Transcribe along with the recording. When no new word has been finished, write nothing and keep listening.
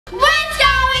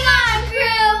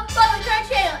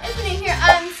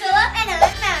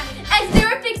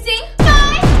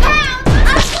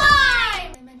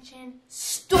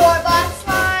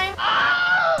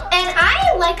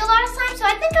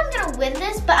win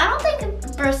this, but I don't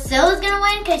think Priscilla's gonna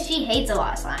win because she hates a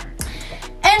lot of slime.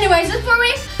 Anyways, before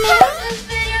we post this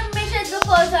video, make sure to go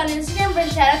follow us on Instagram for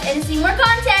shoutouts and to see more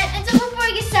content. And so before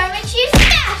we get started, make sure you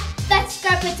smash that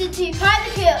subscribe button to be part of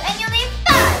the crew, and you'll need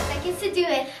 5 seconds to do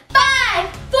it.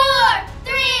 5, 4,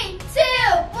 3, 2,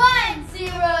 1,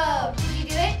 0. Did you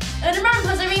do it? And remember,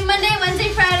 post every Monday,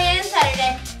 Wednesday, Friday, and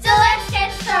Saturday. So let's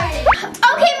get started.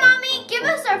 Okay, Mommy, give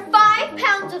us our 5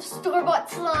 pounds of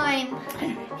store-bought slime.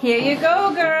 Here you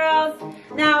go, girls.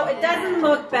 Now, it doesn't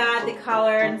look bad, the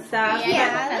color and stuff.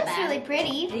 Yeah, it looks really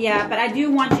pretty. Yeah, but I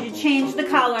do want you to change the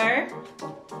color.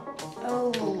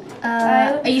 Oh.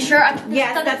 Are you sure?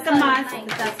 Yes, that's a must.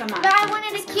 That's a must. But I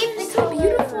wanted to keep the color.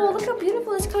 Beautiful. Look how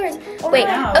beautiful this color is. Wait,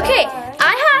 wow. Okay,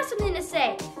 I have something to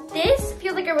say. This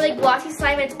feels like a really glossy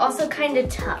slime, and it's also kind of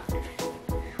tough.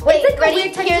 Wait, it's like ready? a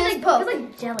weird texture. Here's It poke. feels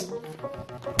like jelly.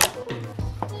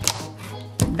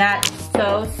 That's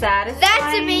so satisfying.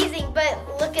 That's amazing, but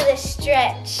look at the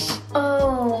stretch.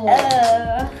 Oh.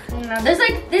 No, there's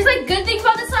like good things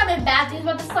about the slime and bad things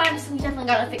about the slime, so we definitely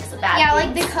gotta fix the bad Yeah,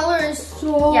 things. like the color is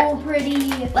so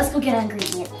pretty. Let's go get our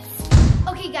ingredients.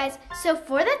 Okay guys, so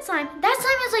for that slime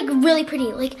is like really pretty.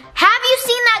 Like, have you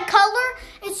seen that color?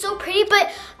 It's so pretty,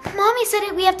 but Mommy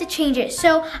said we have to change it.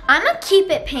 So I'm gonna keep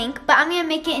it pink, but I'm gonna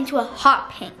make it into a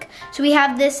hot pink. So we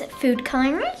have this food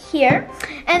coloring right here.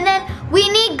 And then we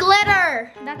need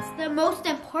glitter. That's the most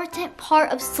important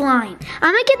part of slime.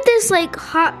 I'm gonna get this like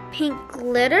hot pink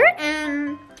glitter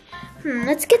and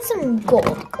let's get some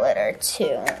gold glitter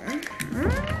too.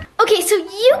 Okay, so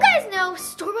you guys know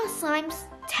store-bought slime's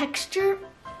texture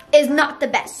is not the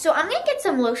best. So I'm gonna get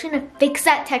some lotion to fix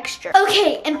that texture.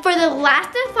 Okay, and for the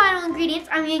last and final ingredients,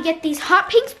 I'm gonna get these hot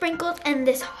pink sprinkles and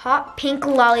this hot pink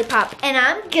lollipop, and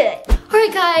I'm good. All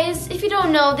right, guys, if you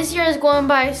don't know, this year is going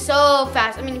by so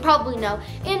fast. I mean, you probably know.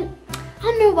 And I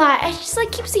don't know why, I just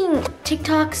like keep seeing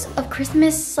TikToks of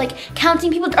Christmas, like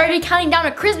counting, people already counting down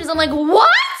to Christmas. I'm like, what?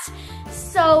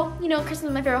 So, you know, Christmas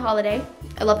is my favorite holiday.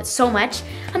 I love it so much.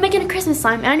 I'm making a Christmas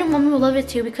slime, and I know Mommy will love it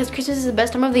too because Christmas is the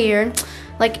best time of the year.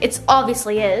 Like, it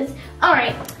obviously is. All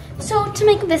right, so to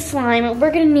make this slime,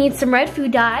 we're gonna need some red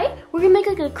food dye. We're gonna make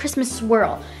like a Christmas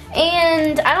swirl.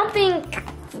 And I don't think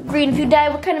green food dye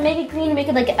would kind of make it green, make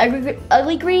it like an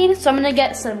ugly green. So I'm gonna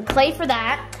get some clay for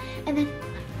that. And then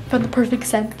for the perfect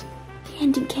scent,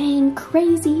 Candy Cane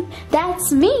Crazy.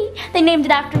 That's me. They named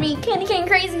it after me. Candy Cane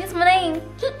Crazy is my name.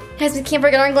 Guys, we can't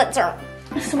forget our glitter.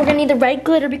 So we're gonna need the red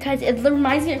glitter because it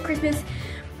reminds me of Christmas.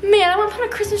 Man, I wanna put a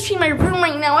Christmas tree in my room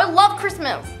right now. I love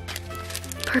Christmas.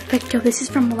 Perfecto, this is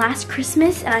from last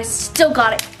Christmas and I still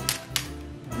got it.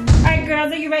 All right,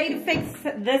 girls, are you ready to fix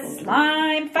this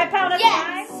slime? 5 pounds of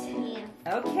slime?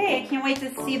 Okay, I can't wait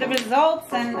to see the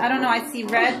results. And I don't know, I see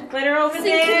red glitter over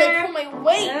there. Like, my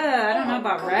weight. I don't know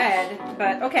about red,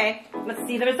 but okay, let's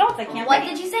see the results. I can't What wait.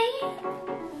 did you say?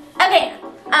 Okay,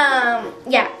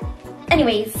 yeah.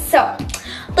 Anyways, so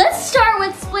let's start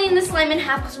with splitting the slime in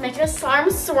half because we're making a slime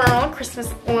swirl, Christmas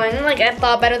one. Like, I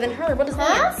thought better than her. What is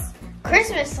that?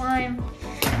 Christmas slime.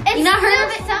 It's You not heard still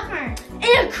of it? summer.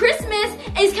 And Christmas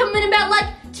is coming in about like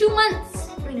 2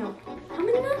 months. Wait, no. How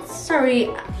many months? Sorry,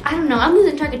 I don't know. I'm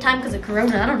losing track of time because of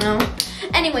Corona. I don't know.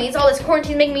 Anyways, all this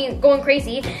quarantine making me going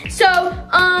crazy. So,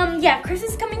 yeah,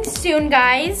 Christmas is coming soon,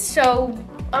 guys. So,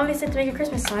 obviously, I have to make a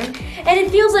Christmas slime. And it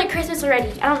feels like Christmas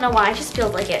already. I don't know why. It just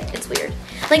feels like it. It's weird.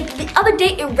 Like, the other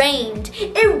day, it rained.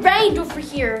 It rained over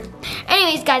here.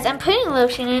 Anyways, guys, I'm putting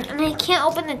lotion in, and I can't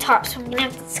open the top, so I'm gonna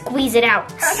have to squeeze it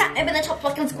out. I can't open the top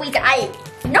fucking squeak.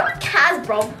 No one cares,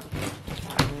 bro.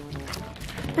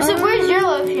 So where's your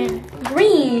lotion?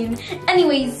 Green.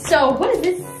 Anyways, so what is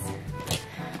this?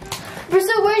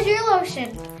 So where's your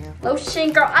lotion?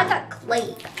 Lotion, girl, I got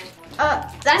clay.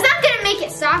 That's not gonna make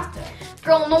it softer.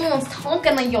 Girl, no one's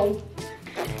talking to you.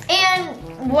 And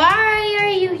why are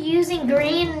you using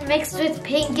green mixed with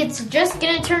pink? It's just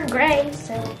gonna turn gray,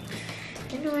 so I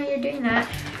don't know why you're doing that.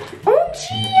 Oh,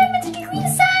 gee, I meant to get green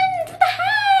sand. What the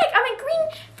heck? I mean, green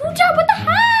food job. What the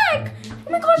heck?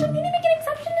 Oh my gosh, I need to make an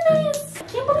exception to this. I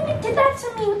can't believe you did that to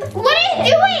me. What the fuck? What are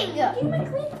you doing? Give me my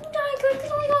green food dye. Girl,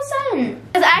 it's only got sand.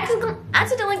 Because I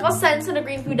accidentally got sand instead of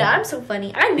green food dye. I'm so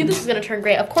funny. I knew this was gonna turn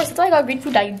gray. Of course, that's why I got green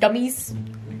food dye, you dummies.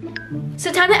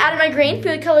 So time to add my green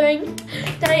food coloring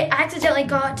that I accidentally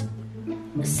got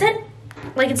sent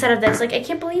like instead of this. Like, I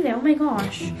can't believe it. Oh my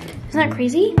gosh. Isn't that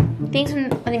crazy? Thanks for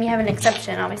letting me have an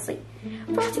exception, obviously.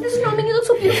 Frosty, this is not making it look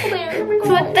so beautiful there. Oh my gosh.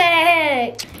 What the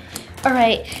heck? All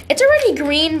right, it's already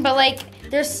green, but like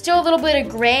there's still a little bit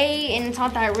of gray, and it's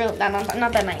not that real, not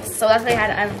that nice. So that's why I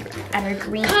had to add a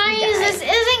green. Guys, this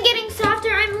isn't getting softer.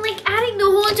 I'm like adding the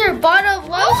whole entire bottle of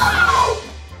lotion.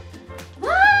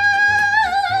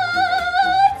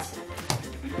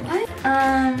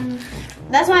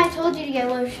 That's why I told you to get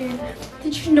lotion.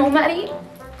 Did you know, Maddie?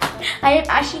 I have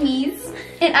ashy knees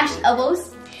and ashy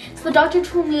elbows. So the doctor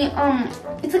told me,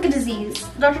 it's like a disease.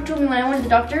 The doctor told me when I went to the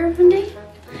doctor one day.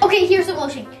 Okay, here's the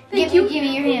lotion. Thank you. Give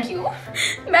me your hand. Thank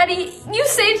you. Maddie, you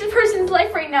saved a person's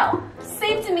life right now.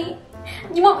 Save to me.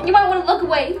 You might want to look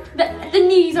away. The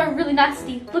knees are really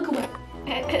nasty. Look away.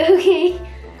 Okay.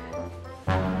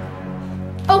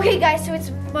 Okay, guys, so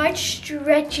it's much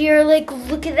stretchier. Like,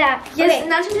 look at that. Yes, Okay. and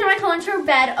now to turn my color into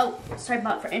red. Oh, sorry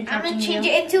about for interrupting I'm gonna change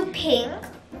you. it into pink.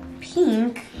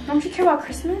 Pink? Don't you care about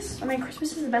Christmas? I mean,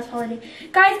 Christmas is the best holiday.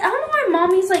 Guys, I don't know why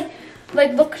mommy's like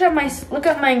look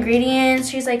at my ingredients.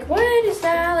 She's like, what is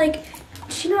that? Like,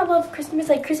 does she not love Christmas?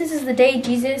 Like, Christmas is the day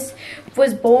Jesus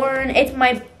was born.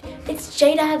 It's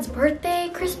J-Dad's birthday,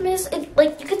 Christmas.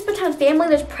 Like, you can spend time with family.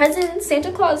 There's presents.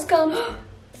 Santa Claus comes.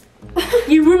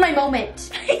 You ruined my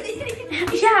moment.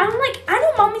 Yeah, I'm like, I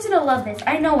know mommy's gonna love this.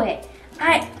 I know it.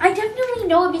 I definitely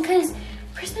know it because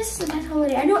Christmas is the best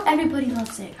holiday. I know everybody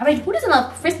loves it. I mean, who doesn't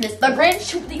love Christmas? The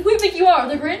Grinch? Who do you think you are,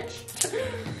 the Grinch?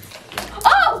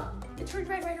 Oh! It turned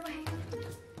red right away.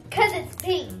 Cause it's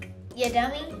pink, you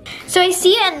dummy. So I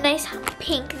see a nice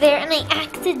pink there and I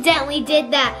accidentally did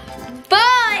that. But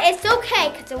it's okay,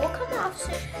 because it will come off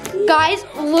soon. Guys,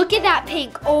 look at that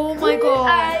pink. Oh my god.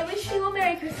 I wish you a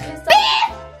Merry Christmas.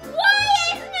 Babe!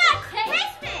 Why isn't that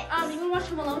Christmas? You wanna watch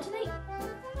Home Alone tonight?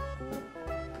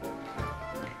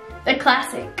 The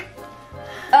classic.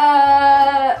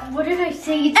 What did I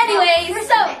say? Anyway,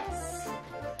 so.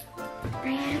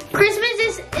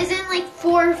 Christmas is in like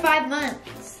 4 or 5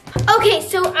 months. Okay,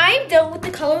 so I'm done with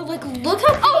the color. Look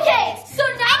how Okay, so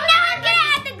now I'm gonna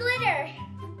add the glitter.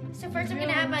 So first I'm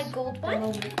gonna add my gold one.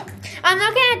 I'm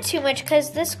not gonna add too much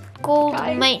because this gold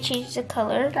might change the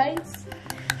color. Guys,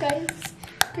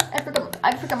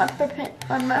 I forgot my pigment.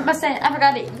 My scent. I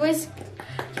forgot it.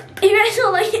 You guys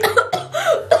don't like it.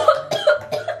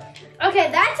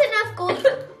 Okay, that's enough gold.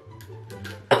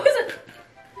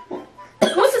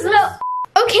 What's the smell?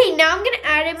 Okay, now I'm gonna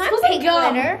add in my pink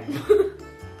glitter.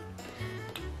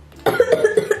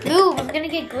 Ooh, I'm gonna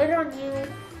get glitter on you.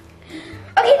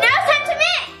 Okay, now it's time to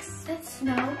mix. That's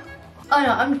snow. Oh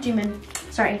no, I'm dreaming.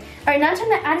 Sorry. All right, now it's time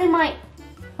to add in my.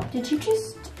 Did you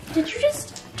just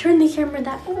turn the camera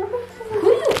that?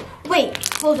 Wait,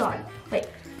 hold on. Wait.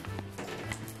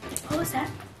 What was that?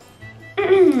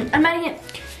 I'm adding it.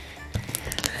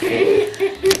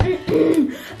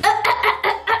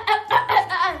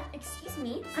 Excuse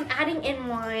me. I'm adding in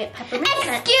my peppermint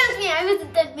scent. Excuse me, I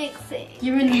wasn't done mixing.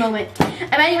 You're in the moment.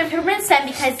 I'm adding my peppermint scent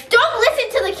because Don't listen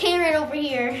to the Karen over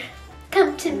here.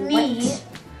 Come to me. What?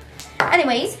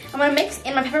 Anyways, I'm gonna mix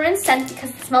in my peppermint scent because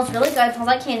it smells really good. It smells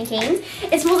like candy canes.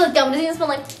 It smells like gum. It doesn't smell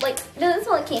like it doesn't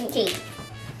smell like candy cane.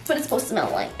 What it's supposed to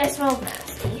smell like. It smells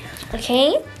nasty.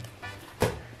 Okay.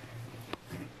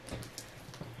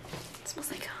 It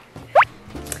smells like gum.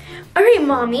 Alright,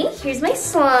 mommy, here's my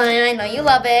slime. I know you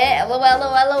love it.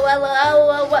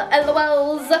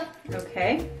 LOLs.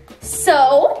 Okay.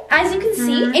 So, as you can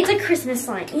see, it's a Christmas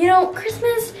slime. You know,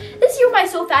 Christmas, this year went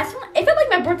by so fast. It felt like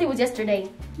my birthday was yesterday.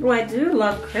 Well, I do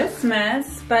love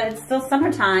Christmas, but it's still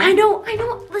summertime. I know.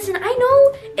 Listen, I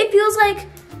know it feels like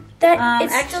that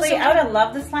it's actually, still I would have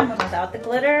loved the slime without the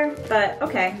glitter, but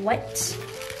okay. What?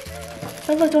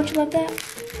 Lola, don't you love that?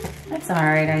 That's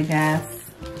alright, I guess.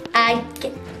 I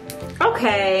get.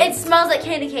 Okay. It smells like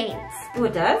candy canes. Oh,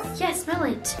 it does? Yeah, smell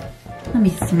it. Let me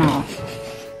smell.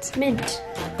 It's mint.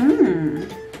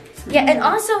 Mmm. Yeah, and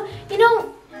also, you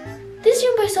know, this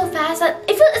year went by so fast that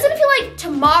it's gonna feel like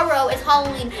tomorrow is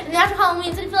Halloween, and after Halloween,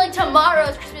 it's gonna feel like tomorrow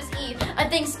is Christmas Eve and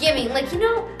Thanksgiving. Like, you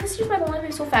know, this year's went by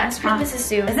so fast. Christmas is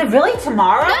soon. Is it really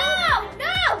tomorrow?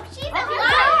 No, she's a liar.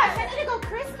 I need to go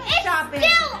Christmas shopping.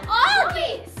 It's still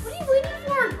August. What are you waiting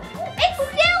for? It's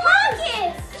still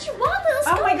August. Did you want this?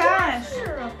 Oh my gosh.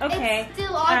 Okay. It's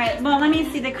still All right. August. Well, let me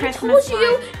see the Christmas told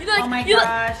you. one. You're like- Oh my you're like-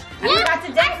 gosh. I forgot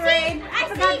to decorate. I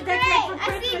forgot see to gray. decorate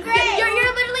for I see Christmas. gray.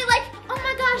 You're literally like, oh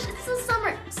my gosh, it's still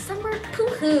summer. Summer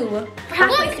poo-hoo.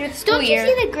 Halfway Look, through the school don't year.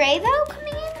 you see the gray though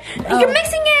coming in? Oh. You're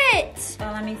mixing it.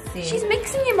 Oh, let me see. She's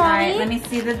mixing it, All mommy. right, let me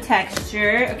see the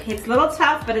texture. Okay, it's a little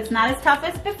tough, but it's not as tough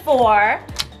as before.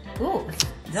 Ooh,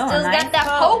 still a Still nice got that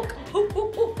poke.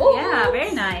 poke. Yeah,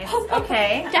 very nice.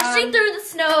 Okay. Dashing through the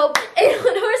snow in a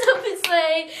horse open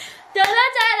sleigh. Da da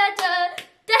da da da.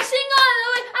 Dashing all the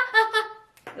way.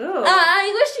 Ooh. I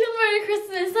wish you a Merry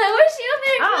Christmas. I wish you a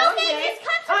Merry Oh, Christmas. okay.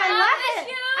 Come Oh, I love wish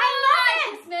it. you I love a it.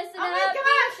 Christmas Oh and my a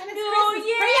gosh, and it's New Christmas.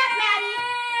 Year. Hurry up, Maddie.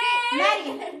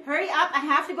 Maddie, hurry up. I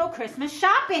have to go Christmas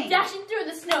shopping. Dashing through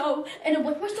the snow in a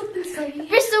horse open sleigh.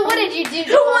 Bristol, what did you do?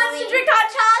 Who wants to drink hot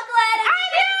chocolate? I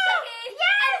do.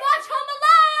 Yes. And watch Home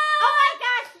Alone. Oh my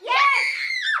gosh, yes.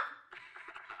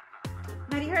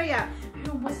 Victoria.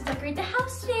 Who wants to decorate the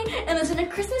house today and listen to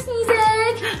Christmas music?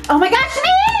 Oh my gosh, me!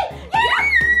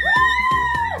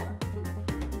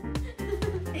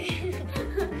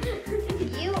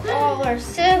 You all are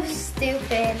so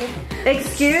stupid.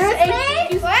 Excuse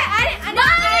me? What? I didn't.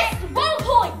 Minus 1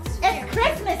 point. It's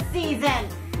Christmas season.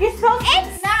 You're supposed to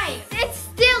It's nice. It's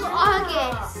still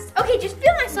August. Okay, just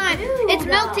feel my slime. It's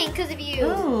melting because of you.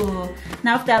 Ooh.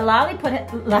 Now if that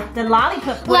lollipop,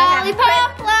 Lollipop,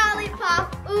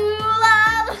 lollipop, ooh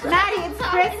la la. Maddie, it's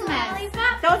Christmas.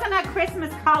 Lollipop. Those are not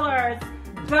Christmas colors.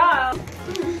 Go.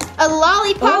 A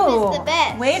lollipop is the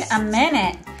best. Wait a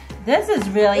minute. This is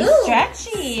really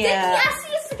stretchy. Yes,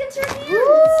 it's against your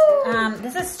hands.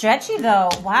 This is stretchy though.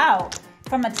 Wow.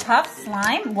 From a tough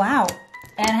slime. Wow.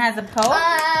 And it has a poke.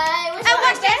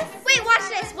 Watch this. Wait, watch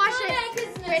this. Watch it.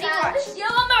 Ready? Watch.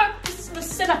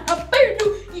 Christmas and a happy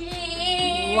new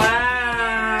year.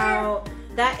 Wow.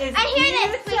 That is I hear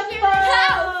this. beautiful.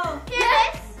 Wait, hear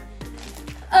this.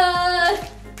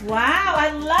 Wow,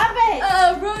 I love it.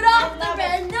 Rudolph love the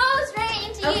red-nosed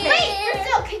reindeer. Wait,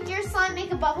 Priscilla, could your slime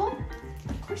make a bubble?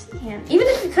 Of course you can. Even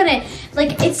if you couldn't,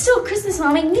 like, it's still Christmas,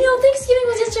 Mommy. You know, Thanksgiving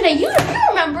was yesterday. You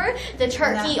remember the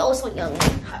turkey, also young.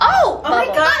 Oh my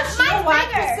bubble. gosh, you know what,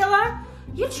 bigger. Priscilla?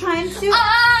 You're trying to...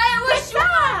 I wish you Stop.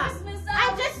 were Christmas.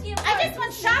 I just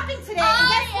went shopping today. And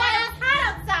guess what? It's hot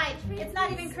outside. It's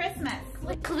not even Christmas.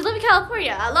 Because we live in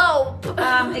California. Hello.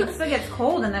 It still gets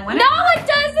cold in the winter. No, it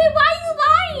doesn't. Why are you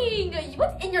lying?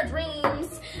 What's in your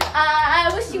dreams?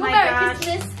 I wish you were my Merry gosh.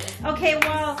 Christmas. Okay,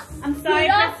 well, I'm sorry,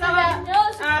 Rudolph the Priscilla.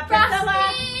 red-nosed Priscilla.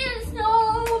 Frosty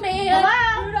snowman. Hello?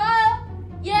 Rudolph.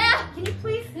 Yeah. Can you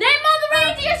please? Name all the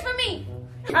reindeers for me.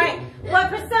 All right. Well,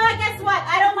 Priscilla, guess what?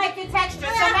 I don't like your texture.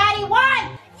 So Maddie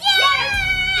won.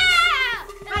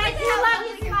 But I do love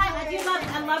you, slime.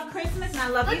 I love Christmas and I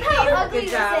love you too. Good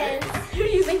job. Who do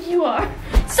you think you are?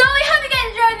 So we hope you guys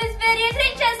enjoyed this video.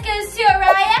 Today's chance goes to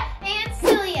Araya And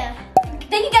Cilla.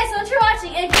 Thank you guys so much for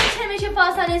watching. And if you can, make sure to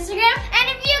follow us on Instagram.